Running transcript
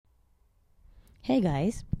Hey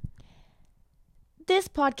guys, this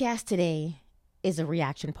podcast today is a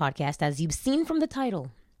reaction podcast, as you've seen from the title.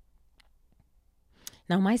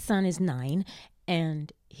 Now, my son is 9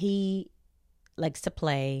 and he likes to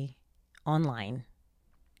play online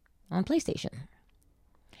on PlayStation.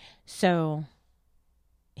 So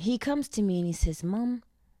he comes to me and he says, Mom,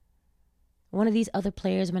 one of these other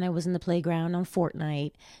players when I was in the playground on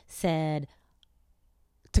Fortnite said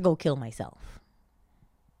to go kill myself.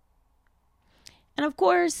 And of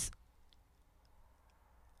course,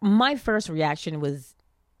 my first reaction was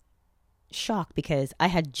shock because I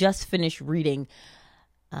had just finished reading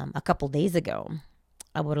a couple days ago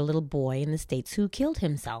about a little boy in the States who killed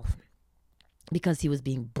himself because he was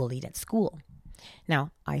being bullied at school.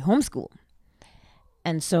 Now, I homeschool.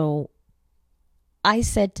 And so I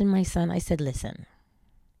said to my son, I said, listen,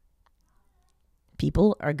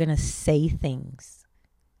 people are going to say things.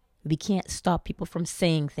 We can't stop people from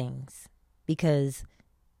saying things because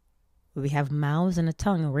we have mouths and a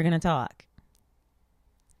tongue and we're going to talk.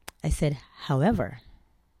 I said, however,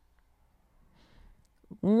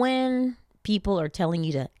 when people are telling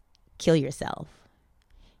you to kill yourself,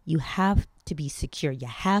 you have to be secure. You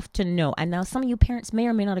have to know. And now some of you parents may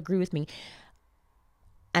or may not agree with me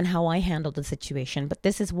and how I handled the situation, but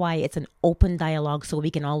this is why it's an open dialogue so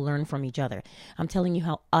we can all learn from each other. I'm telling you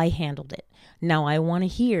how I handled it. Now I want to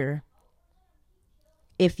hear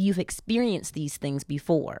if you've experienced these things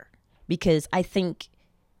before, because I think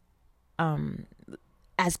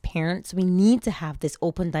as parents, we need to have this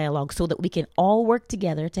open dialogue so that we can all work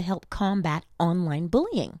together to help combat online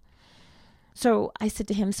bullying. So I said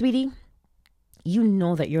to him, sweetie, you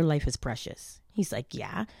know that your life is precious. He's like,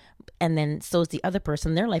 yeah. And then so is the other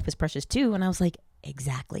person. Their life is precious too. And I was like,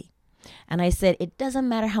 exactly. And I said, it doesn't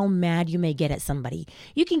matter how mad you may get at somebody.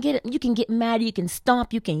 You can get mad, you can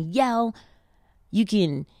stomp, you can yell. You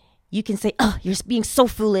can say, oh, you're being so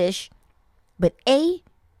foolish. But A,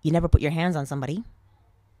 you never put your hands on somebody.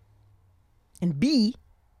 And B,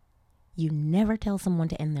 you never tell someone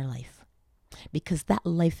to end their life. Because that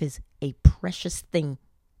life is a precious thing.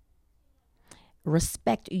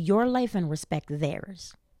 Respect your life and respect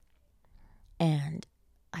theirs. And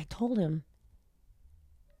I told him,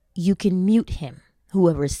 you can mute him,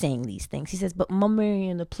 whoever is saying these things. He says, but Mom,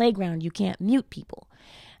 in the playground, you can't mute people.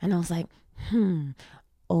 And I was like,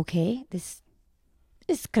 okay, this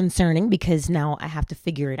is concerning because now I have to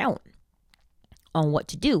figure it out on what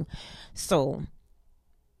to do. So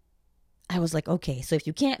I was like, okay, so if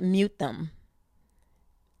you can't mute them,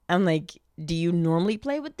 I'm like, do you normally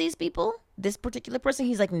play with these people? This particular person?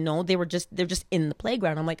 He's like, no, they're just in the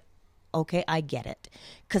playground. I'm like, okay, I get it.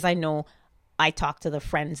 Because I know I talk to the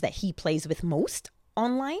friends that he plays with most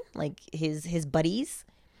online, like his buddies.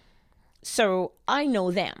 So I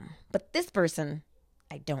know them, but this person,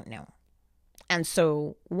 I don't know. And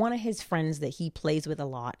so one of his friends that he plays with a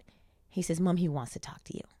lot, he says, Mom, he wants to talk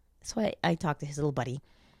to you. So I talked to his little buddy.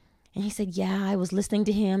 And he said, yeah, I was listening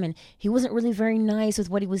to him and he wasn't really very nice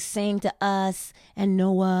with what he was saying to us and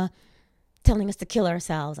Noah, telling us to kill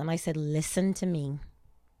ourselves. And I said, listen to me.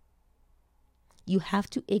 You have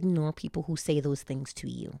to ignore people who say those things to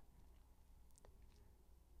you.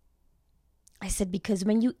 I said, because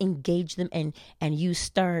when you engage them and you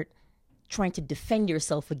start trying to defend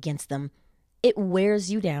yourself against them, it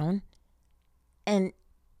wears you down and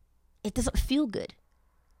it doesn't feel good.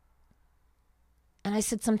 And I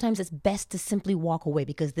said, sometimes it's best to simply walk away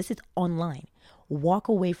because this is online. Walk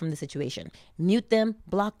away from the situation. Mute them,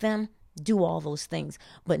 block them, do all those things.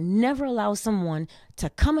 But never allow someone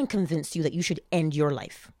to come and convince you that you should end your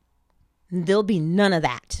life. There'll be none of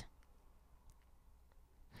that.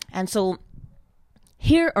 And so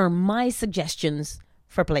here are my suggestions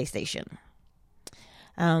for PlayStation.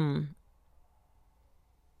 You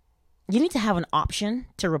need to have an option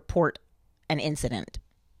to report an incident.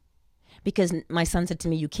 Because my son said to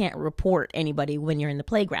me, you can't report anybody when you're in the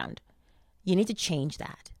playground. You need to change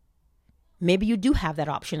that. Maybe you do have that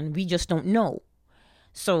option and we just don't know.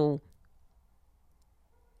 So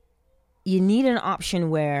you need an option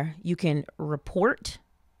where you can report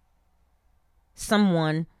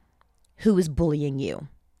someone who is bullying you,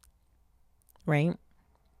 right?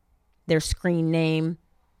 Their screen name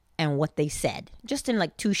and what they said, just in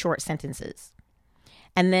like 2 short sentences.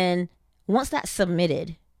 And then once that's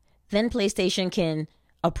submitted, then PlayStation can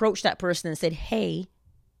approach that person and say, hey,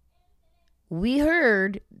 we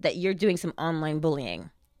heard that you're doing some online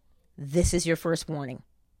bullying. This is your first warning.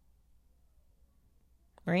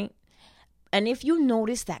 Right? And if you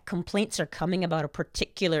notice that complaints are coming about a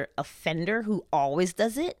particular offender who always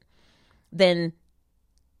does it, then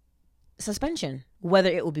suspension, whether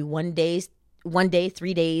it will be 1 day,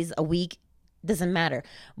 3 days, a week, doesn't matter.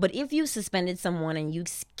 But if you suspended someone and you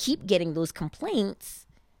keep getting those complaints,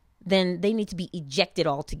 then they need to be ejected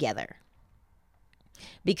altogether.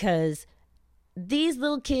 Because these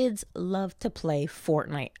little kids love to play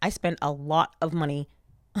Fortnite. I spend a lot of money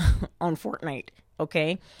on Fortnite,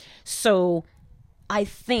 okay? So I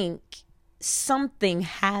think something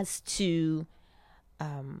has to,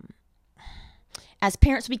 as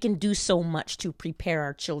parents, we can do so much to prepare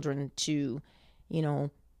our children to,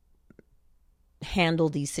 handle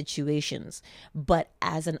these situations. But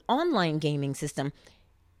as an online gaming system,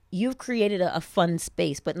 you've created a fun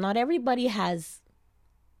space, but not everybody has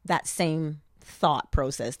that same thought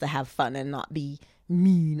process to have fun and not be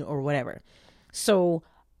mean or whatever. So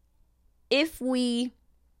if we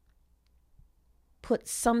put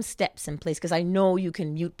some steps in place, because I know you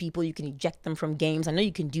can mute people, you can eject them from games, I know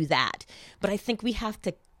you can do that, but I think we have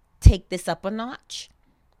to take this up a notch.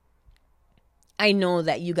 I know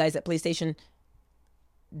that you guys at PlayStation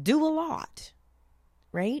do a lot,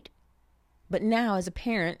 right? But now as a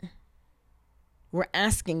parent, we're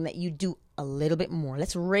asking that you do a little bit more.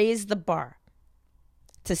 Let's raise the bar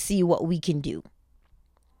to see what we can do.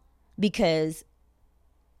 Because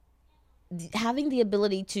having the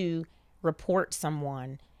ability to report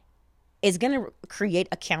someone is going to create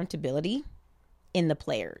accountability in the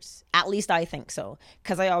players. At least I think so.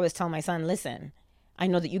 Because I always tell my son, listen, I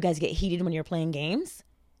know that you guys get heated when you're playing games,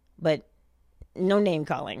 but no name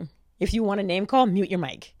calling. If you want a name call, mute your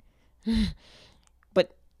mic.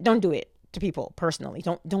 But don't do it to people personally.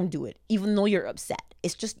 Don't do it. Even though you're upset.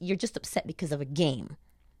 You're just upset because of a game.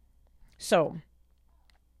 So,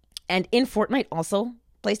 and in Fortnite also,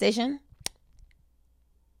 PlayStation,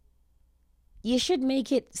 you should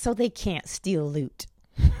make it so they can't steal loot.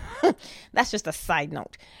 That's just a side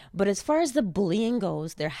note. But as far as the bullying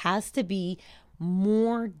goes, there has to be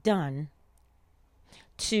more done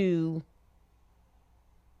to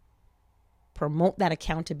promote that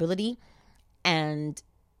accountability and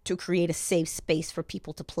to create a safe space for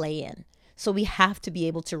people to play in. So we have to be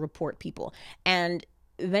able to report people. And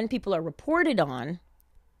when people are reported on,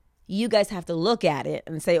 you guys have to look at it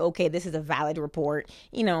and say, okay, this is a valid report,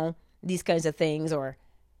 these kinds of things,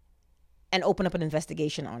 and open up an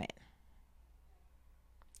investigation on it.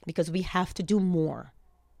 Because we have to do more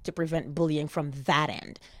to prevent bullying from that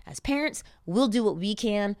end. As parents, we'll do what we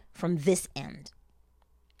can from this end.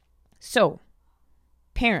 So,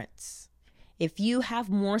 parents, if you have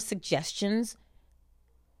more suggestions,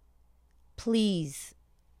 please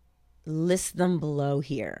list them below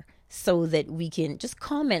here so that we can just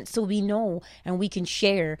comment so we know and we can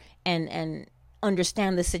share and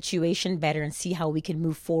understand the situation better and see how we can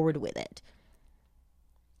move forward with it.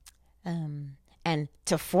 And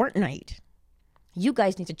to Fortnite, you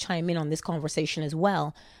guys need to chime in on this conversation as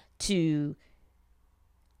well to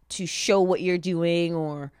show what you're doing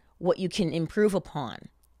or what you can improve upon.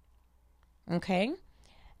 Okay?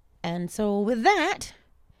 And so with that,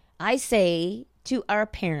 I say to our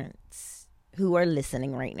parents who are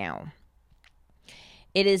listening right now,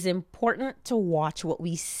 it is important to watch what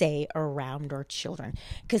we say around our children.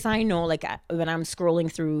 Because I know, like, when I'm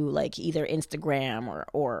scrolling through, like, either Instagram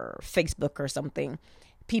or Facebook or something,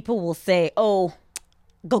 people will say, oh,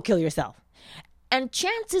 go kill yourself. And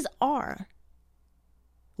chances are,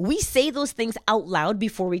 we say those things out loud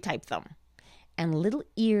before we type them. And little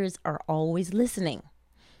ears are always listening.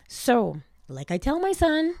 So, like I tell my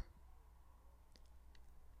son,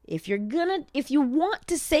 if you want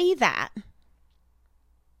to say that,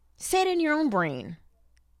 say it in your own brain,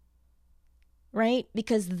 right?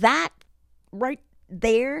 Because that right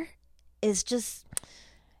there is just,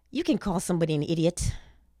 you can call somebody an idiot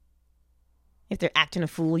if they're acting a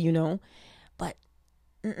fool, but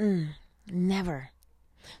never.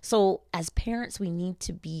 So as parents, we need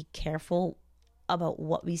to be careful about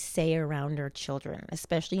what we say around our children,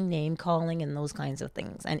 especially name calling and those kinds of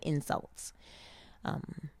things and insults.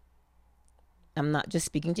 I'm not just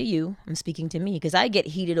speaking to you, I'm speaking to me because I get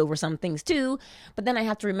heated over some things too, but then I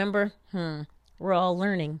have to remember, we're all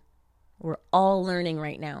learning. We're all learning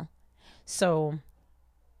right now. So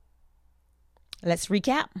let's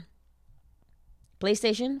recap.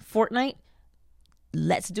 PlayStation, Fortnite,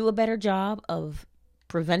 let's do a better job of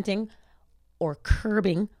preventing or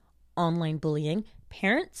curbing online bullying.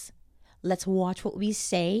 Parents, let's watch what we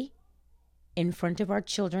say in front of our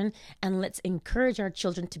children, and let's encourage our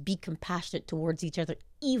children to be compassionate towards each other,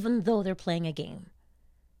 even though they're playing a game.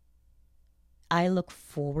 I look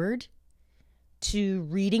forward to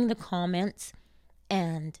reading the comments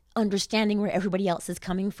and understanding where everybody else is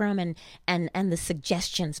coming from and the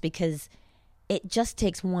suggestions, because it just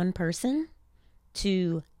takes one person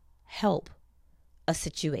to help a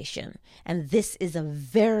situation. And this is a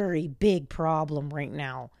very big problem right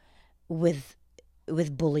now with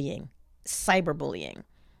bullying, cyberbullying.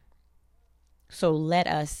 So let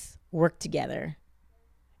us work together.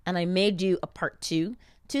 And I may do a part 2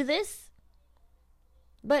 to this,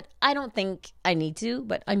 but I don't think I need to,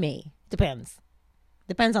 but I may. Depends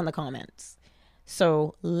on the comments.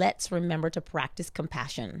 So let's remember to practice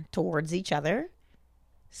compassion towards each other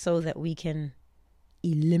so that we can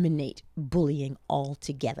eliminate bullying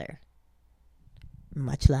altogether.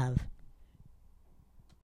 Much love.